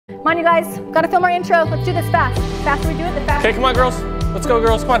Come on, you guys. Gotta film our intro. Let's do this fast. The faster we do it, the faster. Okay, come on, girls. Let's go,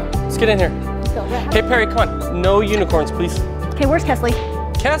 girls. Come on. Let's get in here. Let's go. Okay, Perry, come on. No unicorns, please. Okay, where's Kesley?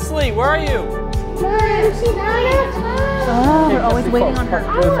 Kesley, where are you? Oh, we're always waiting on her.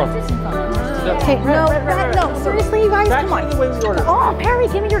 Okay, no, seriously, you guys, come on. Oh, Perry,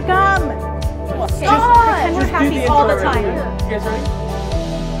 give me your gum. Pretend we're happy all the time. You guys ready?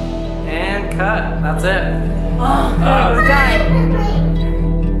 And cut. That's it. Oh, we're done.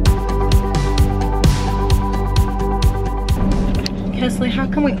 Kesley, how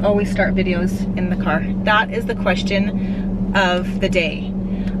come we always start videos in the car? That is the question of the day.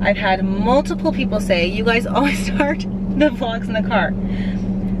 I've had multiple people say, you guys always start the vlogs in the car.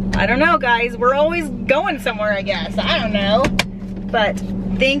 I don't know, guys. We're always going somewhere, I guess. I don't know. But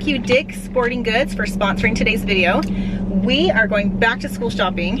thank you, Dick's Sporting Goods, for sponsoring today's video. We are going back to school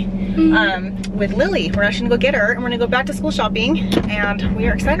shopping with Lily. We're actually gonna go get her, and we're gonna go back to school shopping, and we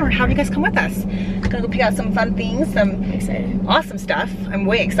are excited. We're gonna have you guys come with us. Gonna go pick out some fun things, some awesome stuff. I'm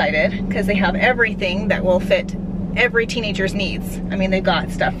way excited because they have everything that will fit every teenager's needs. I mean, they've got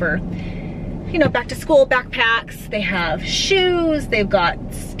stuff for, you know, back to school backpacks. They have shoes. They've got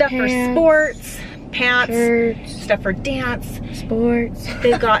stuff for sports, pants, shirts, stuff for dance, sports.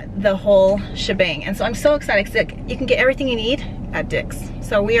 They've got the whole shebang. And so I'm so excited because you can get everything you need at Dick's.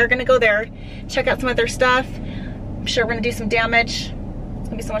 So we are gonna go there, check out some of their stuff. I'm sure we're gonna do some damage. It's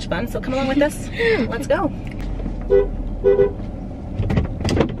gonna be so much fun. So come along with us. Let's go.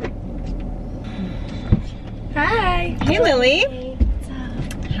 Hi. Hey, Lily. What's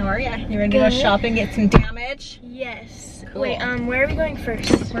up? How are ya? You ready to go shopping, get some damage? Yes. Cool. Wait, where are we going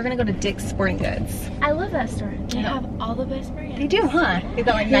first? We're gonna go to Dick's Sporting Goods. I love that store. They have all the best brands. They do, huh? They've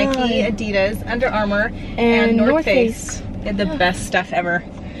got like Nike, Adidas, Under Armour, and North Face. They have the best stuff ever.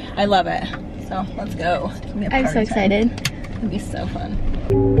 I love it. So let's go. I'm so excited. It'll be so fun.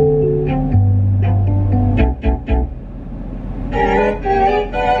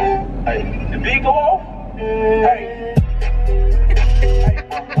 Hey, the beat go off? Hey. Hey,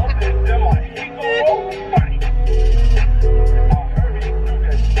 my love is them like he go off. Hey. I heard he do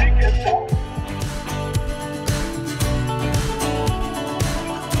that chicken talk.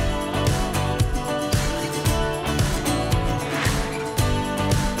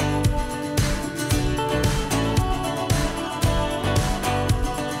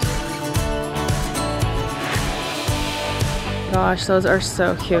 Gosh, those are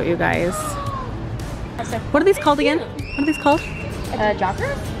so cute, you guys. What are these called again? What are these called?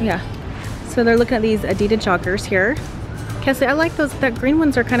 Joggers? Yeah. So they're looking at these Adidas joggers here. Kesley, I like those. That green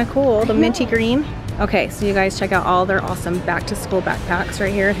ones are kind of cool. The minty green. Okay, so you guys check out all their awesome back to school backpacks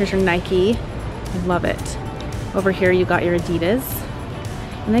right here. Here's your Nike. I love it. Over here you got your Adidas.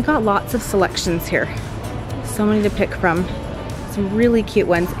 And they got lots of selections here. So many to pick from. Some really cute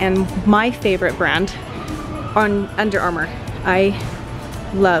ones. And my favorite brand on Under Armour. I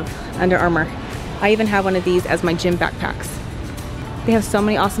love Under Armour. I even have one of these as my gym backpacks. They have so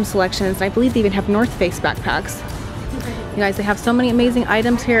many awesome selections. And I believe they even have North Face backpacks. You guys, they have so many amazing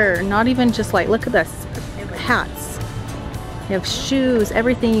items here. Not even just like, look at this, hats. They have shoes,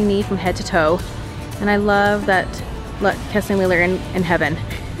 everything you need from head to toe. And I love that, look, Kesley and Lillie are in heaven.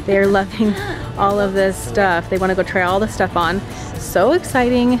 They're loving all of this stuff. They want to go try all the stuff on. So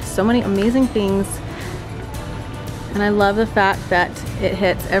exciting, so many amazing things. And I love the fact that it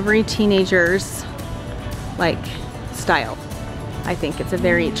hits every teenager's like style. I think it's a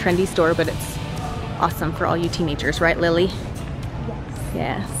very trendy store, but it's awesome for all you teenagers, right, Lily? Yes.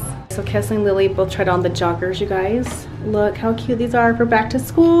 Yes. So Kesley and Lillie both tried on the joggers, you guys. Look how cute these are for back to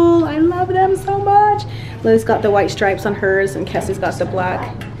school. I love them so much. Lily's got the white stripes on hers and Kesley's got the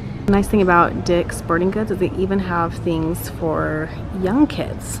black. The nice thing about Dick's Sporting Goods is they even have things for young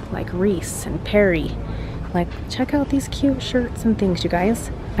kids like Reese and Perry. Like, check out these cute shirts and things, you guys.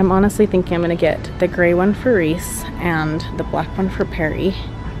 I'm honestly thinking I'm gonna get the gray one for Reese and the black one for Perry.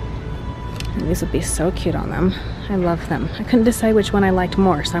 And these would be so cute on them. I love them. I couldn't decide which one I liked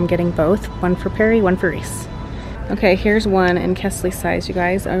more, so I'm getting both. One for Perry, one for Reese. Okay, here's one in Kesley's size, you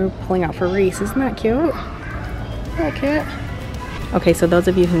guys. I'm pulling out for Reese. Isn't that cute? Isn't that cute? Okay, so those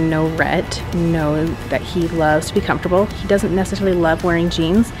of you who know Rhett know that he loves to be comfortable. He doesn't necessarily love wearing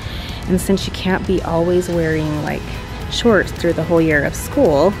jeans. And since you can't be always wearing like shorts through the whole year of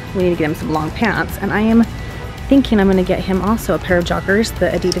school, we need to get him some long pants. And I am thinking I'm gonna get him also a pair of joggers, the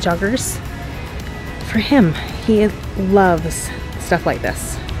Adidas joggers, for him. He loves stuff like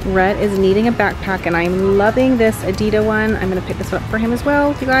this. Rhett is needing a backpack and I'm loving this Adidas one. I'm gonna pick this one up for him as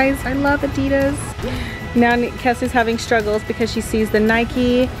well, you guys. I love Adidas. Now Kesley's having struggles because she sees the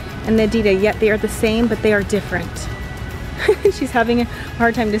Nike and the Adidas, yet they are the same, but they are different. She's having a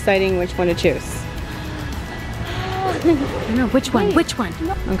hard time deciding which one to choose. I know, which one? Which one?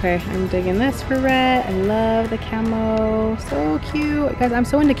 Okay, I'm digging this for Rhett. I love the camo. So cute. Guys, I'm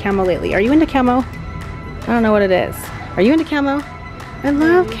so into camo lately. Are you into camo? I don't know what it is. Are you into camo? I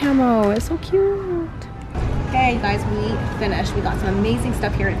love camo. It's so cute. Okay, guys, we finished. We got some amazing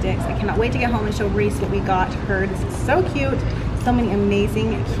stuff here at Dick's. I cannot wait to get home and show Reese what we got her. This is so cute. So many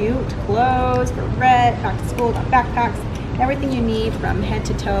amazing, cute clothes for Rhett. Back to school, got backpacks, everything you need from head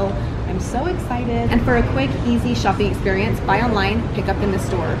to toe. I'm so excited. And for a quick, easy shopping experience, buy online, pick up in the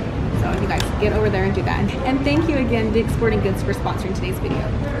store. So you guys get over there and do that. And thank you again, Dick's Sporting Goods, for sponsoring today's video.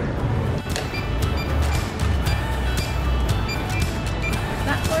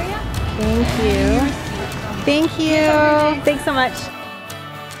 That for you? Thank you. Thank you. Thanks so much.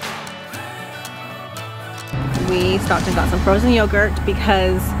 We stopped and got some frozen yogurt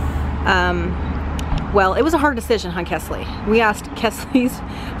because, well, it was a hard decision, huh, Kesley? We asked Kesley's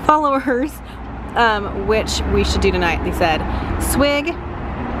followers which we should do tonight. They said swig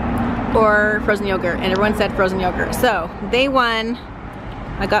or frozen yogurt, and everyone said frozen yogurt. So they won.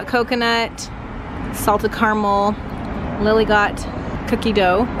 I got coconut, salted caramel. Lily got cookie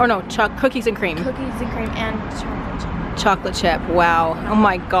dough, or no, cookies and cream. Cookies and cream and chocolate chip. Chocolate chip, wow. Oh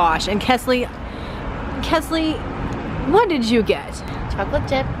my gosh. And Kesley, what did you get? Chocolate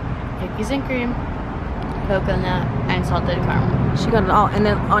chip, cookies and cream, coconut, and salted caramel. She got it all. And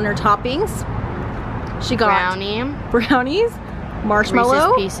then on her toppings, she got brownies,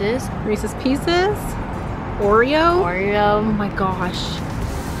 marshmallow, Reese's Pieces, Oreo. Oh my gosh.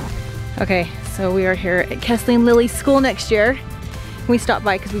 Okay, so we are here at Kesley and Lillie's school next year. We stopped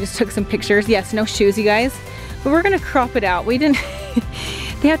by because we just took some pictures. Yes, no shoes, you guys, but we're gonna crop it out. We didn't,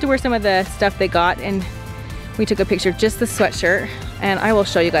 they have to wear some of the stuff they got, and we took a picture of just the sweatshirt, and I will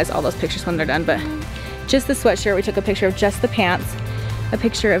show you guys all those pictures when they're done, but just the sweatshirt. We took a picture of just the pants, a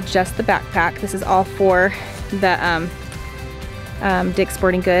picture of just the backpack. This is all for the Dick's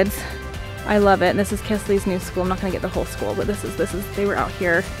Sporting Goods. I love it. And this is Kesley's new school. I'm not gonna get the whole school, but this is they were out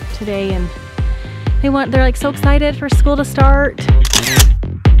here today, and they're like so excited for school to start.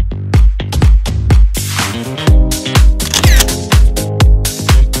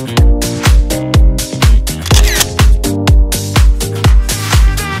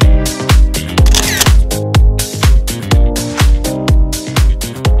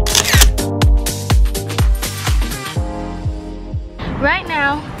 Right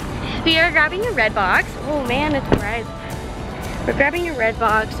now, we are grabbing a red box. Oh man, it's bright. We're grabbing a red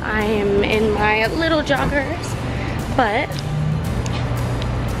box. I am in my little joggers, but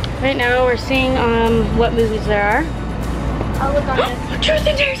right now we're seeing what movies there are. Oh, look on this. Truth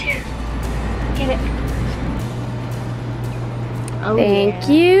and Dare's here. Get it. Oh, thank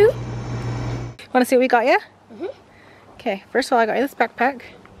you. Want to see what we got you? Okay, first of all, I got you this backpack.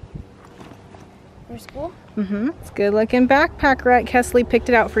 For school? It's a good looking backpack, right? Kesley picked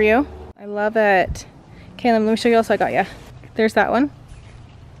it out for you. I love it. Okay, let me show you what else I got you. There's that one.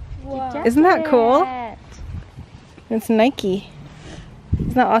 Wow. Isn't that cool? It's Nike.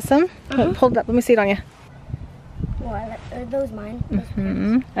 Isn't that awesome? Hold it up. Let me see it on you. What? Are those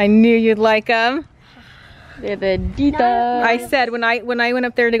mine? I knew you'd like them. They're the Adidas. I said when I went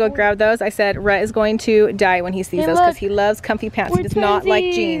up there to go grab those, I said Rhett is going to die when he sees those because he loves comfy pants. He does not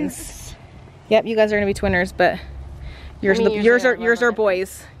like jeans. Yep, you guys are gonna be twinners, but yours are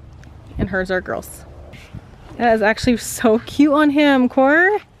boys, and hers are girls. That is actually so cute on him,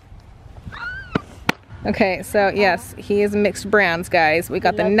 Cor. Okay, so yes, he is mixed brands, guys. We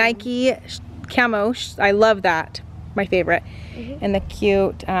got the Nike camo. I love that, my favorite, and the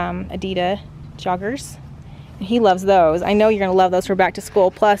cute Adidas joggers. And he loves those. I know you're gonna love those for back to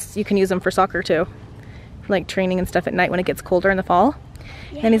school. Plus, you can use them for soccer too, for like training and stuff at night when it gets colder in the fall.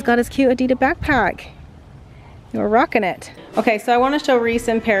 Yeah. And he's got his cute Adidas backpack. We're rocking it. Okay, so I want to show Reese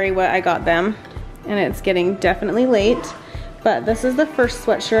and Perry what I got them. And it's getting definitely late. But this is the first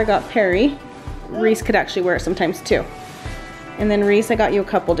sweatshirt I got Perry. Reese could actually wear it sometimes too. And then Reese, I got you a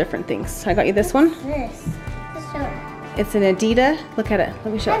couple different things. I got you this one. This. It's an Adidas. Look at it.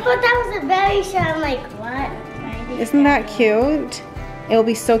 Let me show you. I thought that was a very short. I'm like, what? Isn't that cute? It'll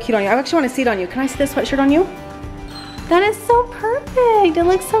be so cute on you. I actually want to see it on you. Can I see this sweatshirt on you? That is so perfect. It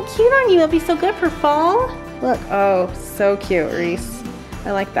looks so cute on you. It'll be so good for fall. Look. Oh, so cute, Reese.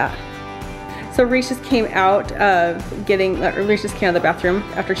 I like that. So Reese just came out of Reese just came out of the bathroom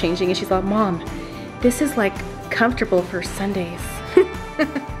after changing, and she's like, Mom, this is like comfortable for Sundays.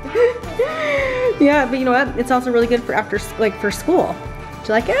 Yeah, but you know what? It's also really good for after, like for school. Do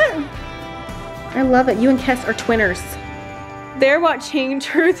you like it? I love it. You and Kes are twinners. They're watching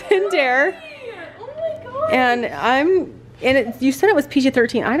Truth and Dare. Oh my God. And I'm And you said it was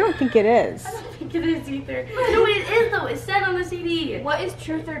PG-13. I don't think it is. I don't think it is either. No, it is though. It said on the CD. What is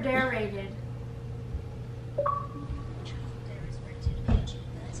truth or dare rated?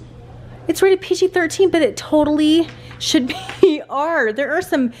 It's rated PG-13, but it totally should be R. There are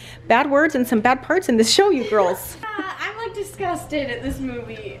some bad words and some bad parts in this show, you girls. I'm like disgusted at this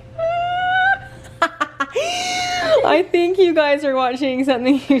movie. I think you guys are watching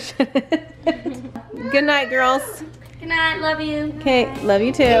something you shouldn't. Good night, girls. Good night. Love you. Okay, love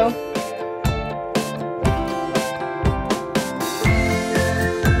you too.